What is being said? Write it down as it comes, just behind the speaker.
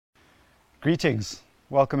Greetings.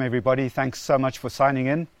 Welcome everybody. Thanks so much for signing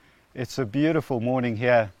in. It's a beautiful morning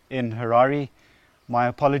here in Harare. My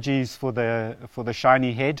apologies for the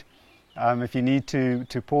shiny head. If you need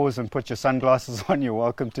to pause and put your sunglasses on, you're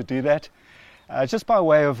welcome to do that. Just by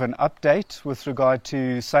way of an update with regard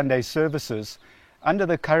to Sunday services, under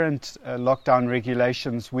the current lockdown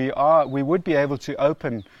regulations, we would be able to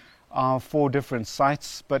open our 4 different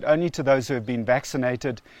sites, but only to those who have been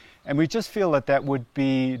vaccinated. And we just feel that would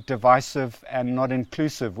be divisive and not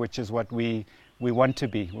inclusive, which is what we want to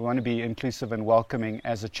be. We want to be inclusive and welcoming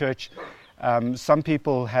as a church. Some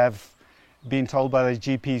people have been told by the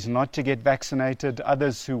GPs not to get vaccinated.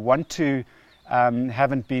 Others who want to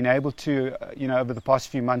haven't been able to, over the past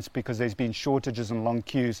few months because there's been shortages and long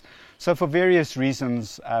queues. So for various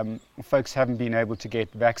reasons, folks haven't been able to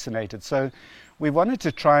get vaccinated. So we wanted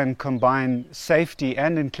to try and combine safety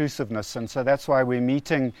and inclusiveness, and so that's why we're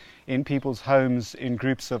meeting in people's homes in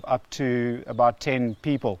groups of up to about 10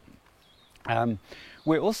 people.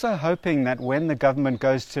 We're also hoping that when the government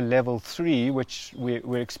goes to level 3, which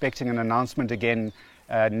we're expecting an announcement again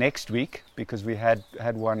next week, because we had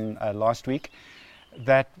one last week,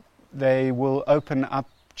 that they will open up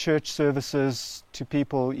church services to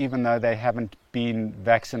people even though they haven't been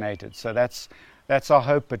vaccinated. So that's our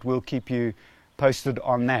hope, but we'll keep you posted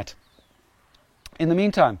on that. In the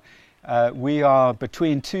meantime, we are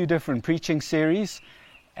between 2 different preaching series,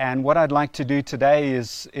 and what I'd like to do today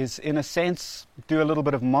is in a sense do a little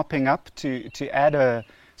bit of mopping up to add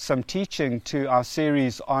some teaching to our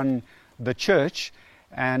series on the church.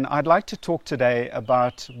 And I'd like to talk today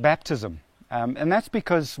about baptism, and that's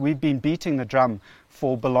because we've been beating the drum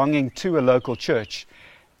for belonging to a local church,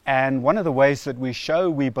 and one of the ways that we show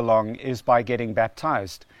we belong is by getting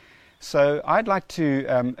baptized. So I'd like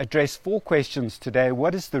to address 4 questions today.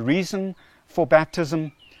 What is the reason for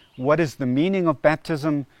baptism? What is the meaning of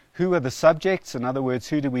baptism? Who are the subjects? In other words,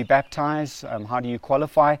 who do we baptize? How do you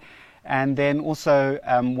qualify? And then also,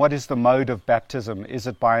 what is the mode of baptism? Is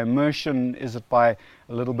it by immersion? Is it by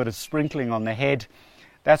a little bit of sprinkling on the head?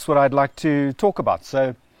 That's what I'd like to talk about.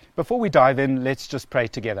 So before we dive in, let's just pray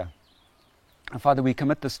together. Father, we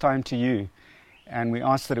commit this time to you, and we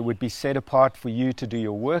ask that it would be set apart for you to do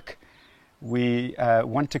your work. We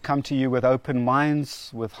want to come to you with open minds,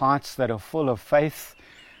 with hearts that are full of faith,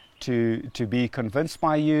 to be convinced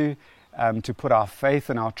by you, to put our faith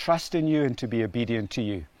and our trust in you, and to be obedient to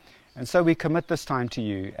you. And so we commit this time to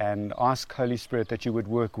you and ask, Holy Spirit, that you would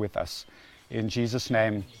work with us. In Jesus'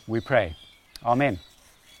 name we pray. Amen.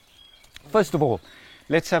 First of all,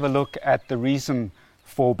 let's have a look at the reason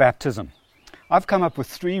for baptism. I've come up with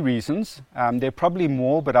 3 reasons. There are probably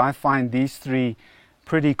more, but I find these 3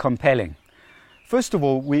 pretty compelling. First of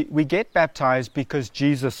all, we get baptized because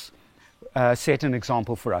Jesus set an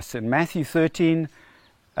example for us. In Matthew 3,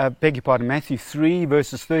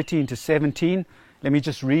 verses 13 to 17, let me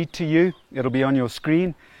just read to you. It'll be on your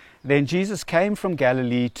screen. Then Jesus came from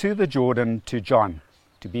Galilee to the Jordan to John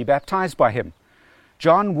to be baptized by him.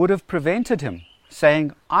 John would have prevented him,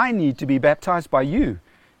 saying, "I need to be baptized by you,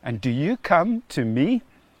 and do you come to me?"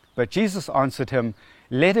 But Jesus answered him,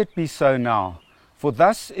 "Let it be so now, for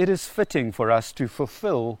thus it is fitting for us to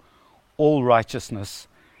fulfill all righteousness."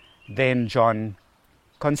 Then John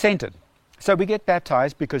consented. So we get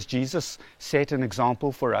baptized because Jesus set an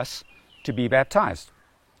example for us to be baptized.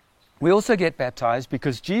 We also get baptized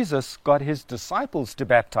because Jesus got his disciples to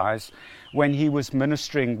baptize when he was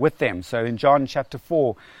ministering with them. So in John chapter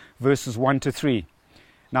 4, verses 1 to 3.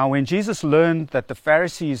 Now when Jesus learned that the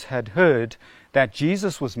Pharisees had heard that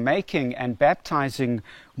Jesus was making and baptizing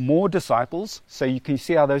more disciples, so you can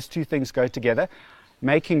see how those 2 things go together,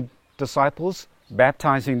 making disciples,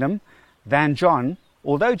 baptizing them, than John,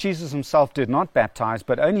 although Jesus himself did not baptize,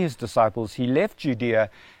 but only his disciples, he left Judea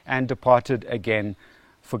and departed again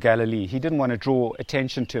for Galilee. He didn't want to draw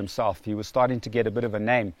attention to himself. He was starting to get a bit of a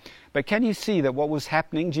name. But can you see that what was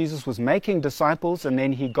happening? Jesus was making disciples, and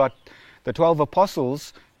then he got the 12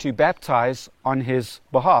 apostles to baptize on his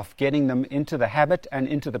behalf, getting them into the habit and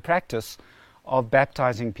into the practice of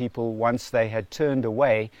baptizing people once they had turned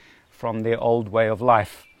away from their old way of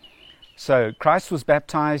life. So Christ was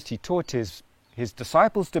baptized. He taught his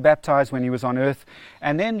disciples to baptize when he was on earth.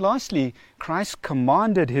 And then lastly, Christ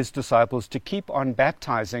commanded his disciples to keep on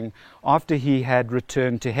baptizing after he had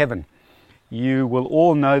returned to heaven. You will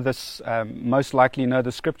all know this, most likely know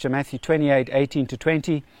the scripture, Matthew 28, 18 to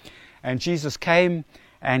 20. And Jesus came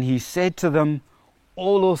and he said to them,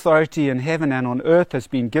 "All authority in heaven and on earth has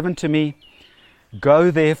been given to me.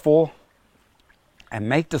 Go therefore and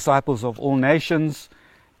make disciples of all nations,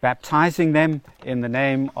 baptizing them in the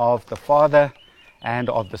name of the Father and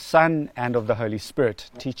of the Son, and of the Holy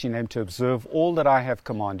Spirit, teaching them to observe all that I have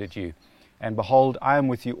commanded you. And behold, I am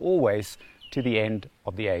with you always to the end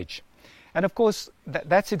of the age. And of course,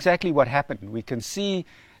 that's exactly what happened. We can see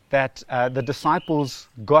that the disciples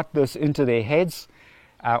got this into their heads.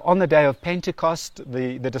 On the day of Pentecost,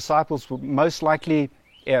 the disciples were most likely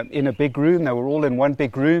in a big room. They were all in one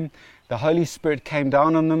big room. The Holy Spirit came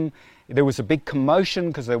down on them. There was a big commotion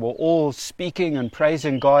because they were all speaking and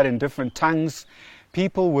praising God in different tongues.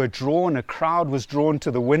 People were drawn, a crowd was drawn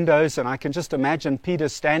to the windows, and I can just imagine Peter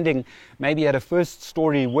standing maybe at a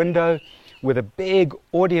first-story window with a big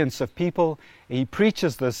audience of people. He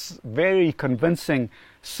preaches this very convincing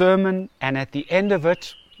sermon, and at the end of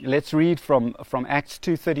it, let's read from Acts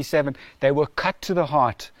 2:37, they were cut to the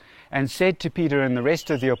heart and said to Peter and the rest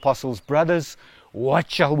of the apostles, "Brothers, what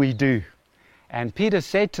shall we do?" And Peter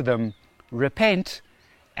said to them, "Repent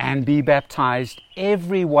and be baptized,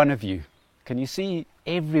 every one of you." Can you see?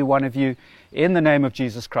 Every one of you, in the name of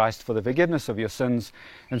Jesus Christ, for the forgiveness of your sins.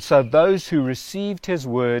 And so those who received his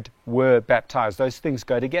word were baptized. Those things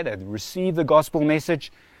go together. They received the gospel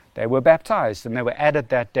message, they were baptized, and they were added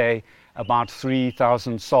that day about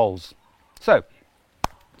 3,000 souls. So,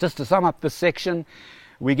 just to sum up this section,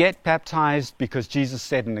 we get baptized because Jesus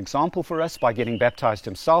set an example for us by getting baptized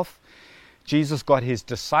himself. Jesus got his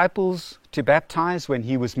disciples to baptize when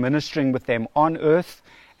he was ministering with them on earth.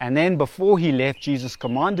 And then before he left, Jesus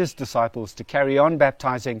commanded his disciples to carry on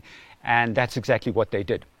baptizing, and that's exactly what they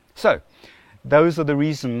did. So, those are the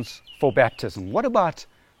reasons for baptism. What about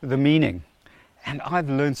the meaning? And I've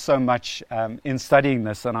learned so much in studying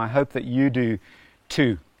this, and I hope that you do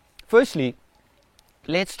too. Firstly,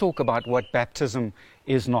 let's talk about what baptism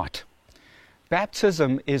is not.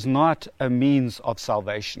 Baptism is not a means of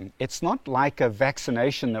salvation. It's not like a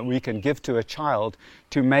vaccination that we can give to a child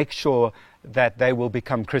to make sure that they will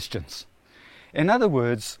become Christians. In other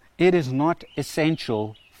words, it is not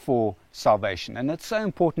essential for salvation. And it's so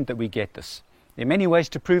important that we get this. There are many ways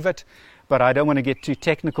to prove it, but I don't want to get too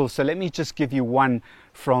technical, so let me just give you one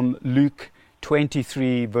from Luke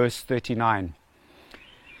 23, verse 39.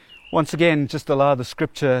 Once again, just allow the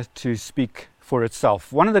scripture to speak for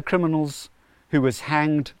itself. One of the criminals who was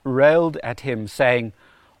hanged railed at him, saying,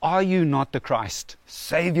 "Are you not the Christ?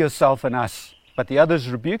 Save yourself and us." But the others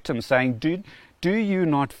rebuked him, saying, Do you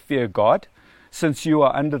not fear God, since you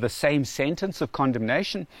are under the same sentence of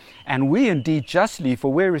condemnation? And we indeed justly,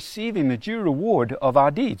 for we're receiving the due reward of our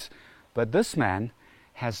deeds. But this man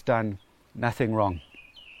has done nothing wrong.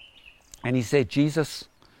 And he said, "Jesus,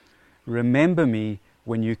 remember me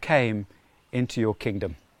when you came into your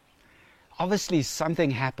kingdom." Obviously,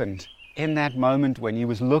 something happened in that moment when he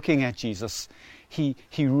was looking at Jesus. He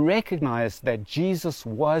recognized that Jesus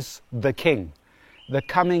was the King, the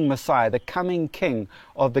coming Messiah, the coming King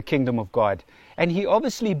of the kingdom of God. And he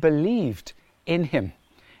obviously believed in him.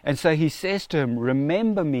 And so he says to him,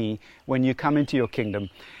 "Remember me when you come into your kingdom."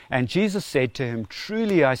 And Jesus said to him,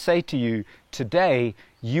 "Truly I say to you, today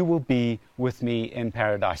you will be with me in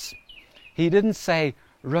paradise." He didn't say,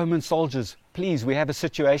 "Roman soldiers, please, we have a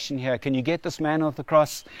situation here. Can you get this man off the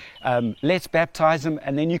cross? Let's baptize him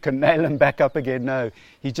and then you can nail him back up again." No,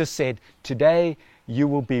 he just said, "Today you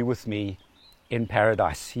will be with me in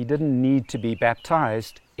paradise." He didn't need to be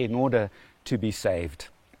baptized in order to be saved.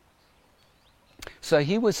 So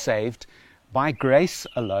he was saved by grace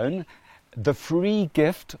alone, the free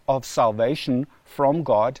gift of salvation from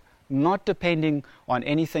God, not depending on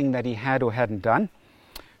anything that he had or hadn't done,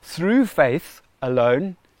 through faith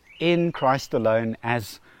alone, in Christ alone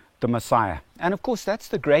as the Messiah. And of course, that's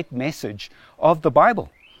the great message of the Bible.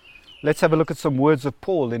 Let's have a look at some words of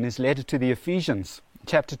Paul in his letter to the Ephesians.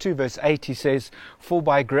 Chapter 2, verse 8, he says, "For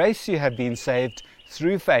by grace you have been saved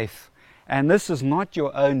through faith, and this is not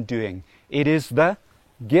your own doing. It is the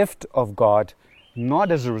gift of God,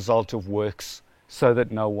 not as a result of works, so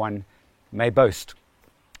that no one may boast."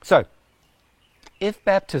 So, if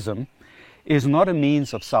baptism is not a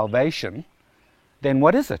means of salvation, then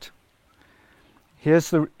what is it?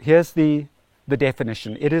 Here's the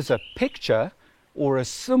definition. It is a picture or a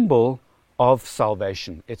symbol of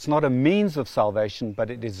salvation. It's not a means of salvation, but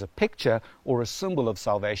it is a picture or a symbol of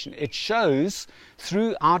salvation. It shows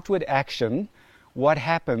through outward action what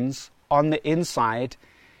happens on the inside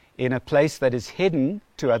in a place that is hidden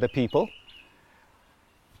to other people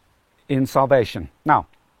in salvation. Now,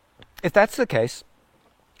 if that's the case,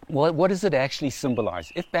 what does it actually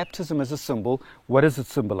symbolize? If baptism is a symbol, what does it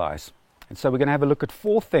symbolize? And so we're going to have a look at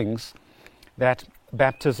 4 things that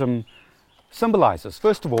baptism symbolizes.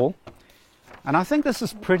 First of all, and I think this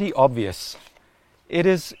is pretty obvious, it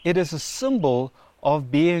is a symbol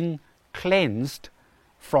of being cleansed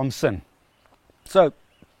from sin. So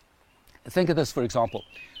think of this, for example.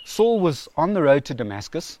 Saul was on the road to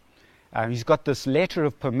Damascus. He's got this letter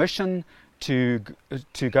of permission to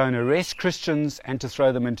go and arrest Christians and to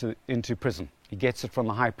throw them into prison. He gets it from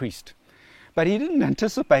the high priest. But he didn't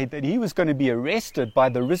anticipate that he was going to be arrested by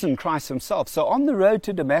the risen Christ himself. So on the road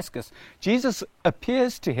to Damascus, Jesus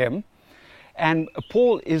appears to him, and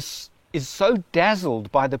Paul is so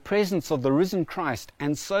dazzled by the presence of the risen Christ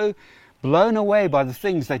and so blown away by the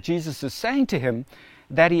things that Jesus is saying to him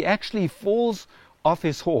that he actually falls off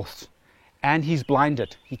his horse and he's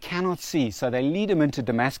blinded. He cannot see. So they lead him into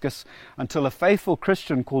Damascus until a faithful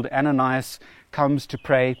Christian called Ananias comes to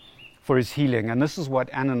pray for his healing. And this is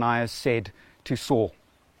what Ananias said to Saul.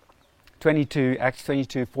 Acts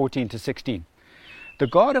 22, 14 to 16. The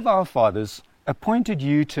God of our fathers appointed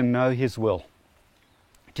you to know his will,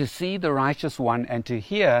 to see the righteous one and to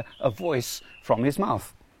hear a voice from his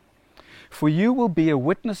mouth. For you will be a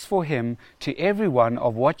witness for him to everyone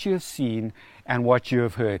of what you have seen and what you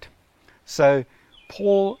have heard. So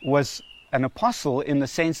Paul was an apostle in the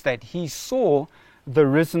sense that he saw the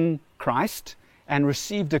risen Christ and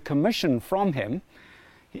received a commission from him.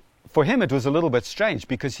 For him it was a little bit strange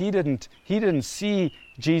because he didn't see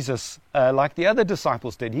Jesus like the other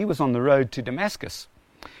disciples did. He was on the road to Damascus.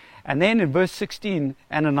 And then in verse 16,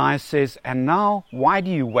 Ananias says, "And now why do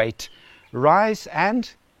you wait? Rise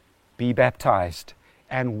and be baptized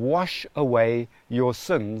and wash away your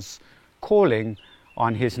sins, calling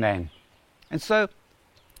on his name." And so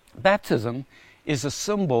baptism is a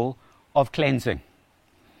symbol of cleansing.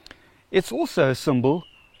 It's also a symbol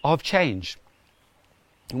of change.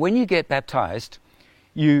 When you get baptized,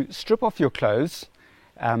 you strip off your clothes,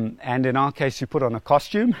 and in our case you put on a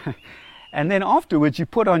costume, and then afterwards you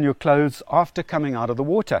put on your clothes after coming out of the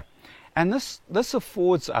water. And this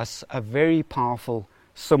affords us a very powerful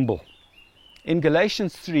symbol. In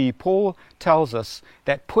Galatians 3, Paul tells us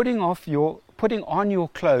that putting on your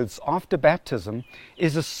clothes after baptism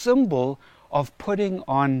is a symbol of putting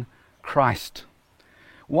on Christ.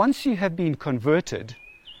 Once you have been converted,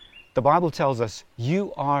 the Bible tells us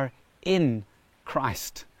you are in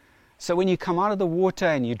Christ. So when you come out of the water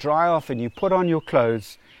and you dry off and you put on your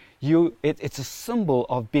clothes, it's a symbol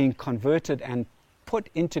of being converted and put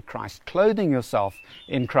into Christ, clothing yourself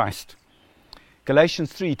in Christ.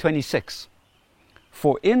 Galatians 3:26.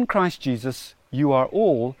 For in Christ Jesus you are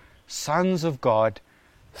all sons of God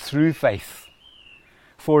through faith.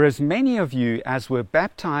 For as many of you as were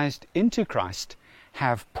baptized into Christ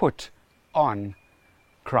have put on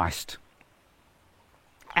Christ.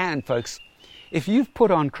 And folks, if you've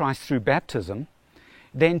put on Christ through baptism,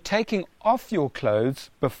 then taking off your clothes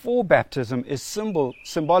before baptism is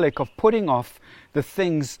symbolic of putting off the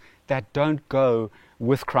things that don't go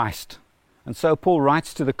with Christ. And so Paul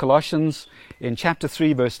writes to the Colossians in chapter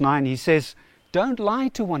 3 verse 9, he says, don't lie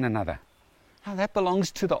to one another. Now that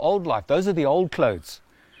belongs to the old life. Those are the old clothes.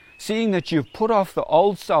 Seeing that you've put off the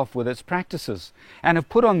old self with its practices and have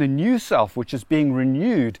put on the new self, which is being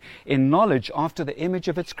renewed in knowledge after the image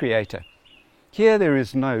of its creator. Here there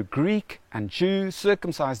is no Greek and Jew,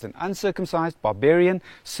 circumcised and uncircumcised, barbarian,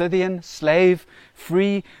 Scythian, slave,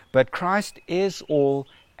 free, but Christ is all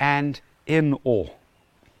and in all.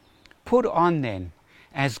 Put on then,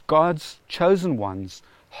 as God's chosen ones,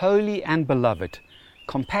 holy and beloved,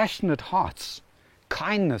 compassionate hearts,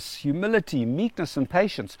 kindness, humility, meekness, and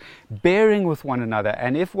patience, bearing with one another,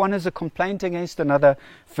 and if one has a complaint against another,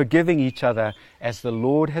 forgiving each other, as the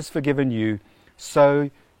Lord has forgiven you, so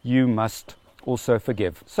you must also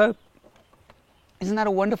forgive. So, isn't that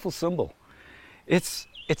a wonderful symbol? It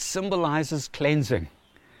symbolizes cleansing.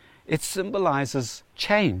 It symbolizes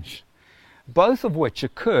change, both of which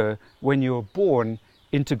occur when you are born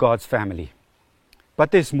into God's family.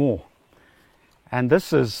 But there's more. And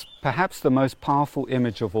this is perhaps the most powerful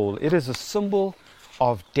image of all. It is a symbol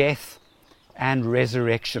of death and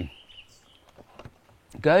resurrection.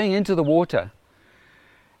 Going into the water,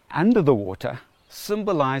 under the water,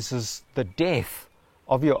 symbolizes the death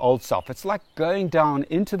of your old self. It's like going down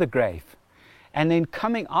into the grave. And then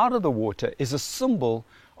coming out of the water is a symbol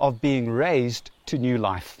of being raised to new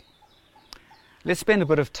life. Let's spend a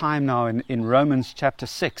bit of time now in Romans chapter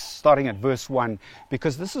 6, starting at verse 1,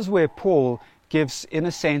 because this is where Paul gives, in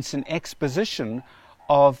a sense, an exposition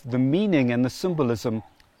of the meaning and the symbolism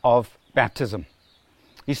of baptism.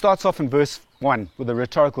 He starts off in verse 1 with a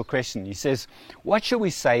rhetorical question. He says, "What shall we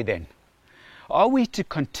say then? Are we to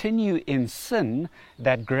continue in sin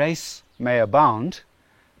that grace may abound?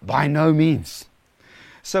 By no means."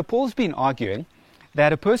 So Paul's been arguing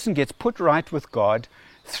that a person gets put right with God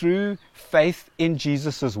through faith in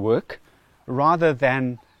Jesus' work rather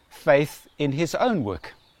than faith in his own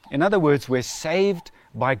work. In other words, we're saved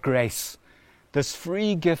by grace, this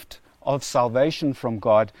free gift of salvation from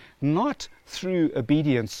God, not through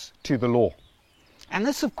obedience to the law. And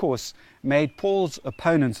this, of course, made Paul's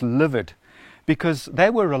opponents livid, because they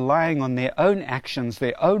were relying on their own actions,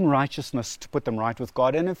 their own righteousness to put them right with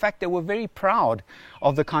God. And in fact, they were very proud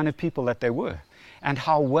of the kind of people that they were and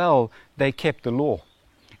how well they kept the law.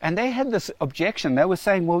 And they had this objection. They were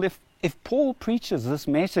saying, well, if Paul preaches this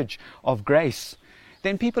message of grace,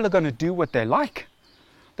 then people are going to do what they like.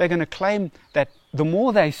 They're going to claim that the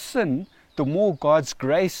more they sin, the more God's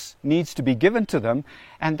grace needs to be given to them,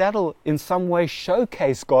 and that'll in some way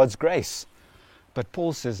showcase God's grace. But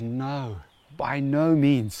Paul says, no, by no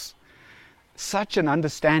means. Such an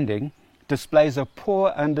understanding displays a poor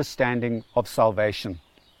understanding of salvation,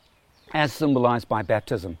 as symbolized by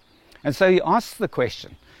baptism. And so he asks the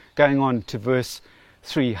question, going on to verse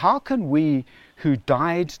 3, how can we who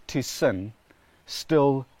died to sin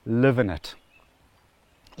still live in it?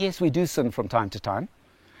 Yes, we do sin from time to time,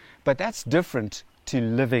 but that's different to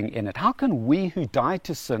living in it. How can we who died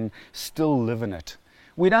to sin still live in it?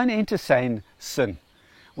 We don't entertain sin.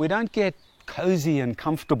 We don't get cozy and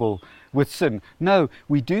comfortable with sin. No,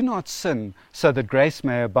 we do not sin so that grace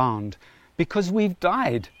may abound, because we've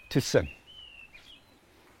died to sin.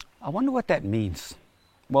 I wonder what that means.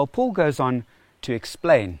 Well, Paul goes on to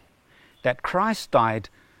explain that Christ died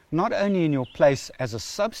not only in your place as a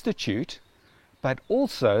substitute, but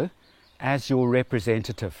also as your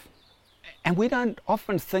representative. And we don't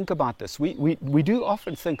often think about this. We do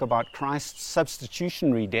often think about Christ's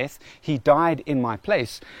substitutionary death. He died in my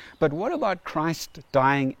place. But what about Christ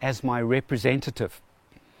dying as my representative?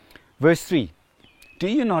 Verse 3, do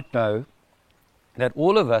you not know that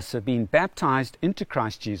all of us have been baptized into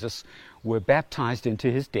Christ Jesus, were baptized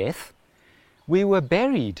into his death? We were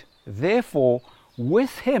buried, therefore,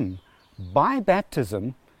 with him by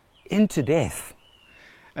baptism into death.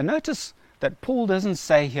 And notice that Paul doesn't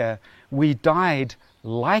say here, we died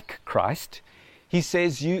like Christ. He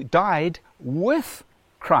says you died with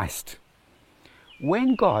Christ.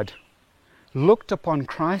 When God looked upon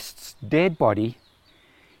Christ's dead body,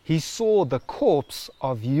 he saw the corpse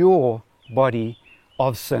of your body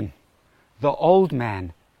of sin, the old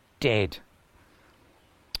man dead.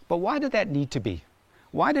 But why did that need to be?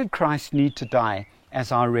 Why did Christ need to die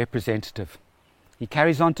as our representative? He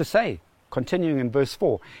carries on to say, continuing in verse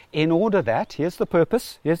 4, in order that, here's the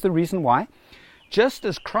purpose, here's the reason why, just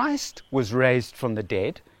as Christ was raised from the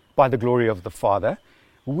dead by the glory of the Father,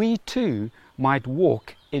 we too might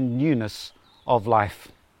walk in newness of life.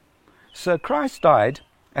 So Christ died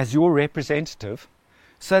as your representative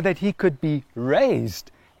so that he could be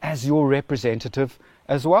raised as your representative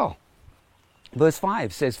as well. Verse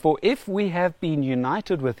 5 says, for if we have been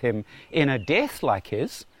united with him in a death like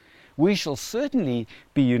his, we shall certainly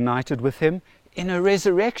be united with him in a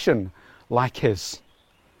resurrection like his.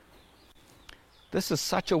 This is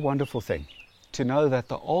such a wonderful thing, to know that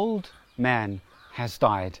the old man has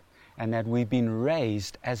died and that we've been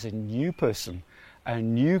raised as a new person, a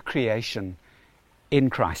new creation in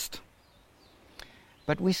Christ.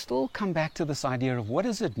 But we still come back to this idea of what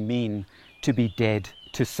does it mean to be dead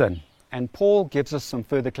to sin? And Paul gives us some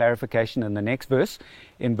further clarification in the next verse,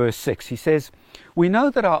 in verse 6. He says, we know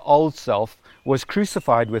that our old self was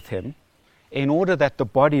crucified with him in order that the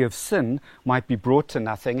body of sin might be brought to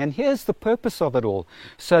nothing. And here's the purpose of it all,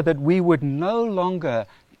 so that we would no longer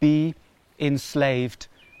be enslaved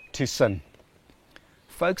to sin.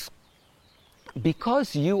 Folks,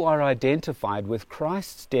 because you are identified with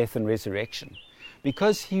Christ's death and resurrection,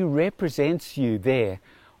 because he represents you there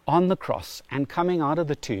on the cross and coming out of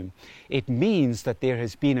the tomb, it means that there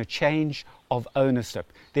has been a change of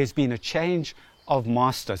ownership. There's been a change of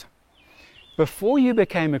master. Before you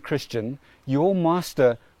became a Christian, your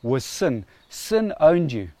master was sin. Sin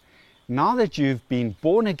owned you. Now that you've been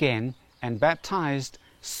born again and baptized,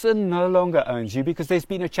 sin no longer owns you because there's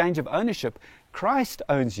been a change of ownership. Christ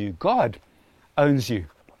owns you. God owns you.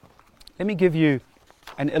 Let me give you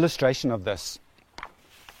an illustration of this.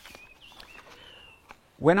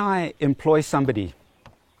 When I employ somebody,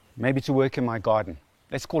 maybe to work in my garden,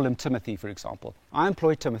 let's call him Timothy, for example. I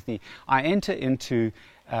employ Timothy. I enter into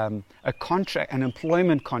an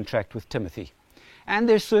employment contract with Timothy. And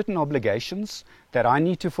there's certain obligations that I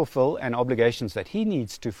need to fulfill and obligations that he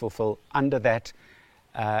needs to fulfill under that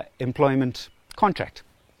employment contract.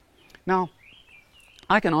 Now,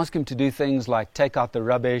 I can ask him to do things like take out the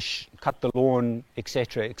rubbish, cut the lawn,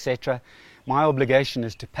 etc., etc. My obligation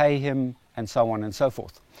is to pay him, and so on and so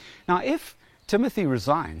forth. Now, if Timothy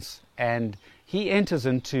resigns and he enters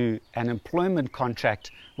into an employment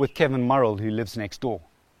contract with Kevin Murrell, who lives next door,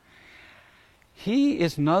 he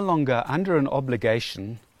is no longer under an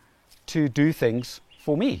obligation to do things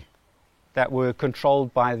for me that were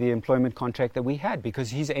controlled by the employment contract that we had, because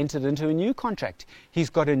he's entered into a new contract. He's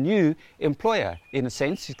got a new employer, in a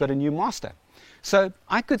sense. He's got a new master. So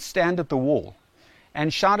I could stand at the wall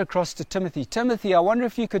and shout across to Timothy, Timothy, I wonder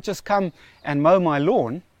if you could just come and mow my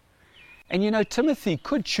lawn. And you know, Timothy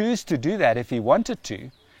could choose to do that if he wanted to,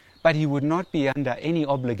 but he would not be under any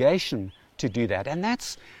obligation to do that. And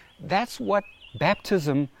that's what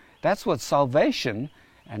baptism, that's what salvation,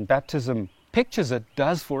 and baptism pictures it,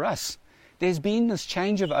 does for us. There's been this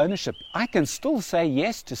change of ownership. I can still say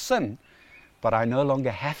yes to sin, but I no longer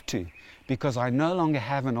have to, because I no longer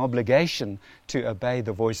have an obligation to obey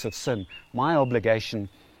the voice of sin. My obligation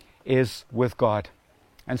is with God.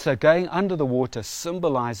 And so going under the water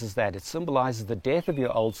symbolizes that. It symbolizes the death of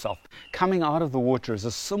your old self. Coming out of the water is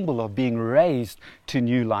a symbol of being raised to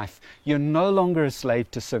new life. You're no longer a slave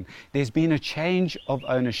to sin. There's been a change of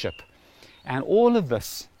ownership. And all of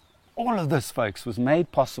this, folks, was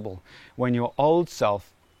made possible when your old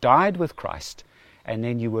self died with Christ, and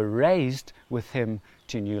then you were raised with him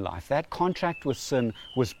to new life. That contract with sin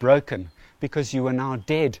was broken because you were now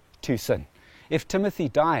dead to sin. If Timothy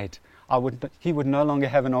died, he would no longer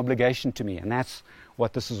have an obligation to me, and that's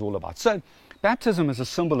what this is all about. So baptism is a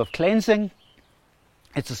symbol of cleansing.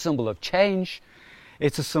 It's a symbol of change.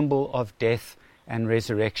 It's a symbol of death and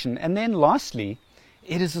resurrection. And then lastly,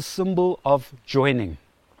 it is a symbol of joining.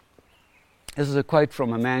 This is a quote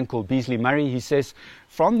from a man called Beasley Murray. He says,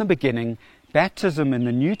 from the beginning, baptism in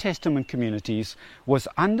the New Testament communities was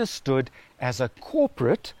understood as a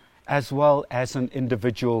corporate as well as an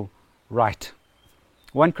individual rite.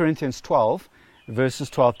 1 Corinthians 12, verses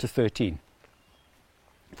 12 to 13.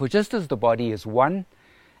 For just as the body is one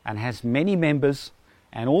and has many members,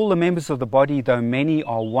 and all the members of the body, though many,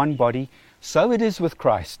 are one body, so it is with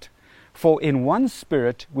Christ. For in one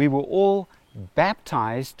Spirit we were all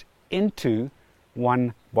baptized into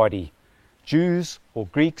one body, Jews or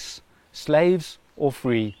Greeks, slaves or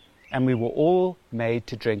free, and we were all made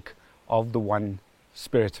to drink of the one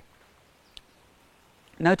Spirit.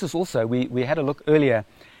 Notice also, we had a look earlier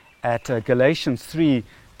at Galatians 3,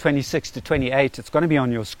 26 to 28. It's going to be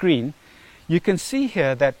on your screen. You can see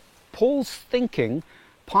here that Paul's thinking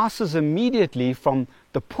passes immediately from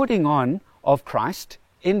the putting on of Christ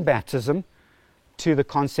in baptism to the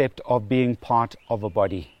concept of being part of a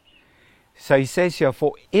body. So he says here,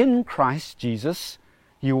 for in Christ Jesus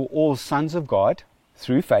you are all sons of God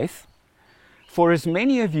through faith. For as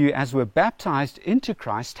many of you as were baptized into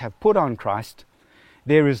Christ have put on Christ.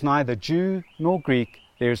 There is neither Jew nor Greek,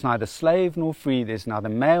 there is neither slave nor free, there is neither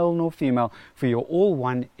male nor female, for you are all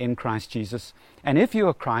one in Christ Jesus. And if you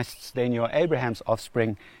are Christ's, then you are Abraham's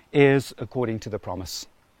offspring, heirs according to the promise.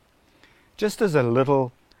 Just as a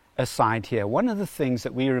little aside here, one of the things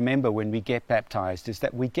that we remember when we get baptized is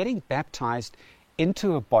that we're getting baptized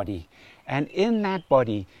into a body. And in that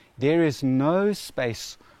body, there is no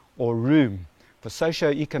space or room for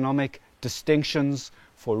socioeconomic distinctions,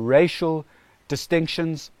 for racial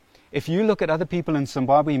distinctions. If you look at other people in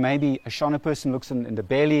Zimbabwe, maybe a Shona person looks in the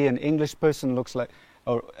belly, an English person looks at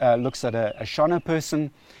a Shona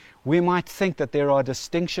person, we might think that there are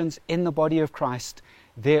distinctions in the body of Christ.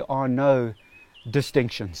 There are no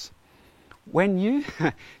distinctions. When you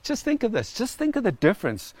just think of this, just think of the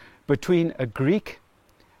difference between a Greek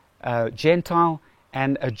Gentile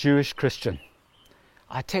and a Jewish Christian.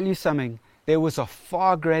 I tell you something, there was a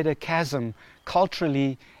far greater chasm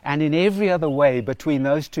culturally and in every other way between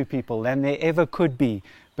those two people than there ever could be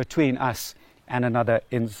between us and another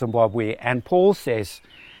in Zimbabwe. And Paul says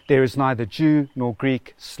there is neither Jew nor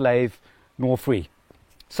Greek, slave nor free.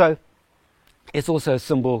 So it's also a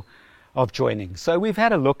symbol of joining. So we've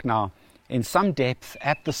had a look now in some depth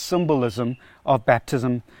at the symbolism of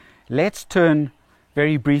baptism. Let's turn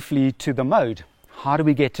very briefly to the mode. How do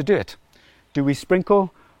we get to do it? Do we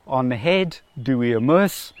sprinkle on the head? Do we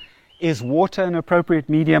immerse? Is water an appropriate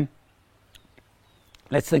medium?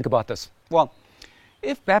 Let's think about this. Well,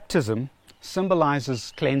 if baptism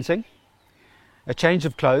symbolizes cleansing, a change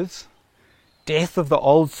of clothes, death of the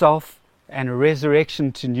old self, and a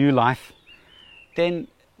resurrection to new life, then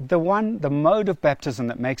the mode of baptism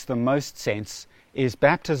that makes the most sense is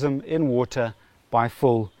baptism in water by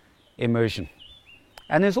full immersion.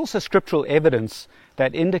 And there's also scriptural evidence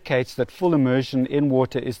that indicates that full immersion in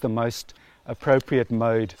water is the most appropriate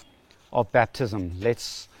mode of baptism.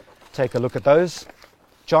 Let's take a look at those.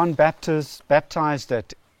 John baptized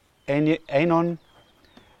at Aenon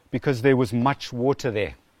because there was much water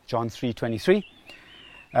there. John 3:23.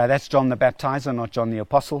 That's John the Baptizer, not John the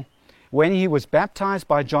Apostle. When he was baptized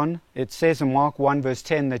by John, it says in Mark 1 verse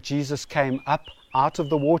 10 that Jesus came up out of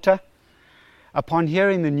the water. Upon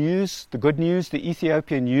hearing the news, the good news, the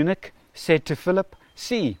Ethiopian eunuch said to Philip,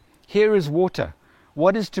 "See, here is water.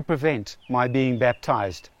 What is to prevent my being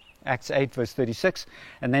baptized?" Acts 8 verse 36.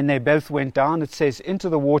 And then they both went down, it says, into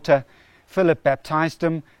the water. Philip baptized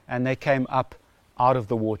them, and they came up out of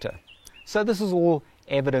the water. So this is all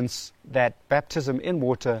evidence that baptism in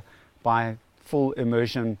water by full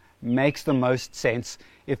immersion makes the most sense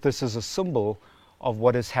if this is a symbol of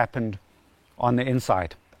what has happened on the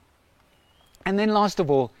inside. And then last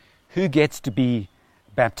of all, who gets to be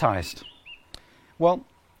baptized? Well,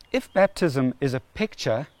 if baptism is a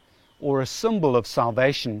picture or a symbol of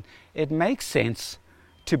salvation, it makes sense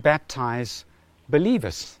to baptize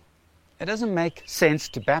believers. It doesn't make sense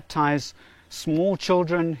to baptize small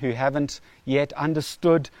children who haven't yet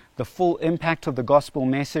understood the full impact of the gospel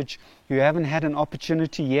message, who haven't had an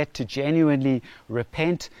opportunity yet to genuinely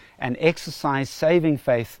repent and exercise saving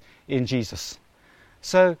faith in Jesus.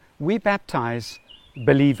 So we baptize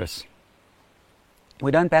believers.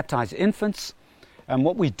 We don't baptize infants. And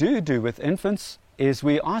what we do with infants is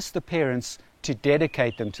we ask the parents to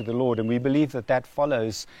dedicate them to the Lord. And we believe that that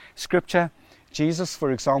follows Scripture. Jesus,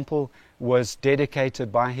 for example, was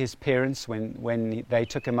dedicated by his parents when they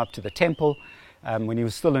took him up to the temple, when he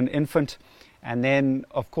was still an infant. And then,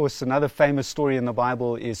 of course, another famous story in the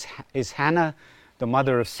Bible is Hannah, the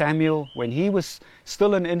mother of Samuel. When he was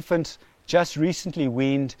still an infant, just recently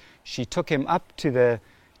weaned, she took him up to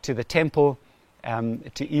the temple,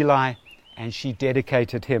 to Eli, and she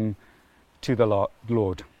dedicated him to the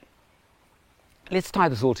Lord. Let's tie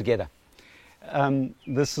this all together.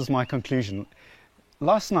 This is my conclusion.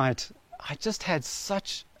 Last night, I just had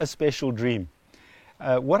such a special dream.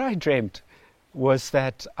 What I dreamt was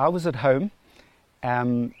that I was at home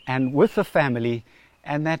and with the family,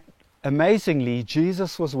 and that amazingly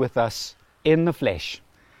Jesus was with us in the flesh.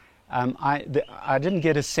 I didn't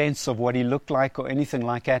get a sense of what he looked like or anything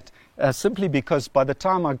like that, simply because by the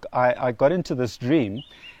time I got into this dream,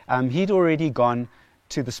 he'd already gone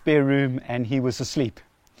to the spare room and he was asleep.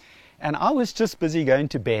 And I was just busy going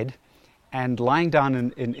to bed and lying down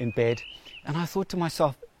in bed, and I thought to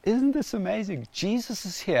myself, isn't this amazing? Jesus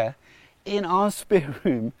is here in our spare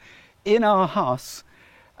room, in our house.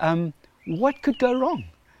 What could go wrong?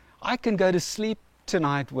 I can go to sleep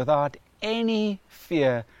tonight without any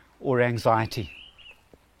fear or anxiety.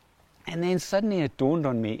 And then suddenly it dawned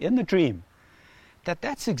on me in the dream that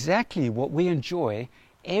that's exactly what we enjoy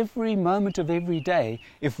every moment of every day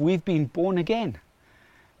if we've been born again.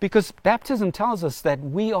 Because baptism tells us that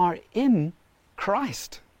we are in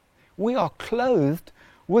Christ. We are clothed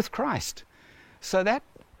with Christ. So that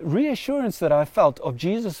reassurance that I felt of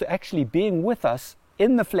Jesus actually being with us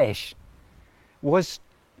in the flesh was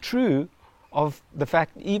true of the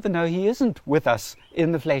fact, even though he isn't with us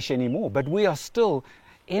in the flesh anymore, but we are still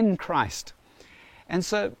in Christ. And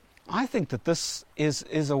so I think that this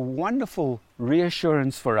is a wonderful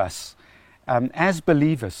reassurance for us as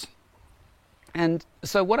believers. And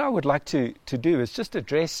so what I would like to do is just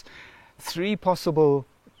address three possible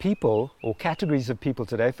people or categories of people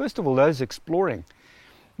today. First of all, those exploring.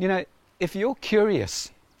 You know, if you're curious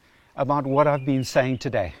about what I've been saying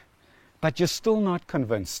today, but you're still not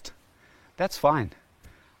convinced, that's fine.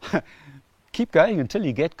 Keep going until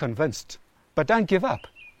you get convinced. But don't give up.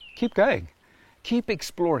 Keep going. Keep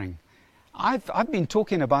exploring. I've been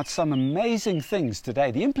talking about some amazing things today.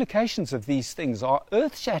 The implications of these things are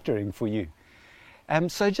earth-shattering for you.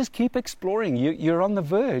 So just keep exploring. You're on the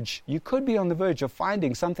verge. You could be on the verge of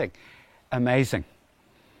finding something amazing.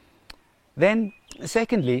 Then,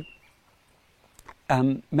 secondly,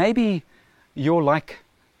 maybe you're like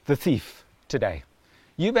the thief today.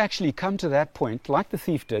 You've actually come to that point, like the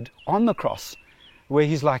thief did, on the cross, where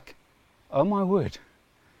he's like, oh my word,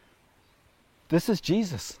 this is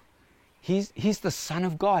Jesus. He's the Son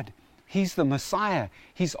of God. He's the Messiah.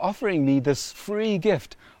 He's offering me this free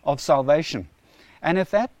gift of salvation. And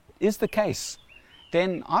if that is the case,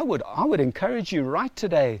 then I would encourage you right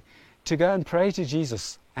today to go and pray to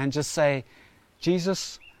Jesus and just say,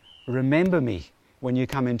 Jesus, remember me when you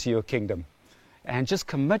come into your kingdom. And just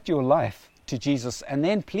commit your life to Jesus. And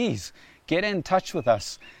then please get in touch with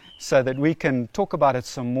us so that we can talk about it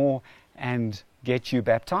some more and get you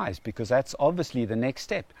baptized, because that's obviously the next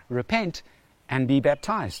step. Repent and be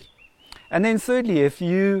baptized. And then thirdly, if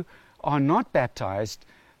you are not baptized,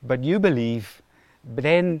 but you believe,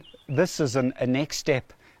 then this is a next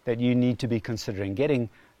step that you need to be considering, getting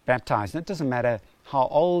baptized. And it doesn't matter how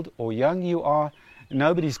old or young you are.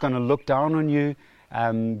 Nobody's going to look down on you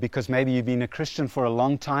because maybe you've been a Christian for a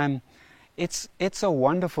long time. It's a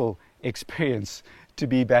wonderful experience to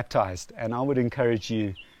be baptized, and I would encourage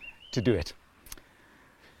you to do it.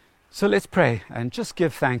 So let's pray and just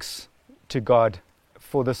give thanks to God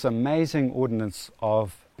for this amazing ordinance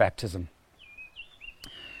of baptism.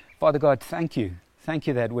 Father God, thank you. Thank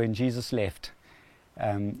you that when Jesus left,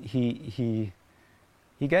 he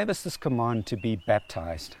gave us this command to be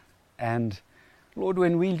baptized. And Lord,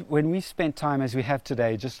 when we spent time as we have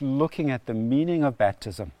today just looking at the meaning of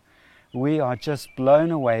baptism, we are just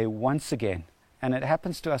blown away once again. And it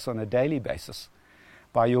happens to us on a daily basis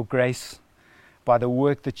by your grace, by the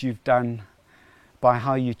work that you've done, by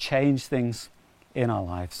how you change things in our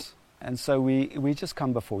lives. And so we just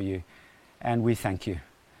come before you and we thank you.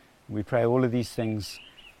 We pray all of these things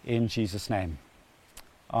in Jesus' name.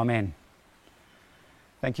 Amen.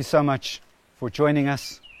 Thank you so much for joining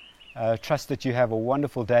us. Trust that you have a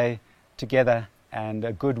wonderful day together and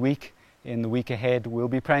a good week in the week ahead. We'll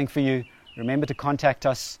be praying for you. Remember to contact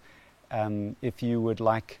us if you would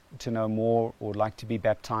like to know more or like to be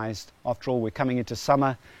baptized. After all, we're coming into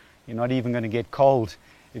summer. You're not even going to get cold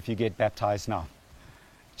if you get baptized now.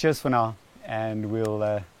 Cheers for now, and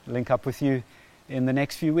we'll link up with you in the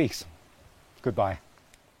next few weeks. Goodbye.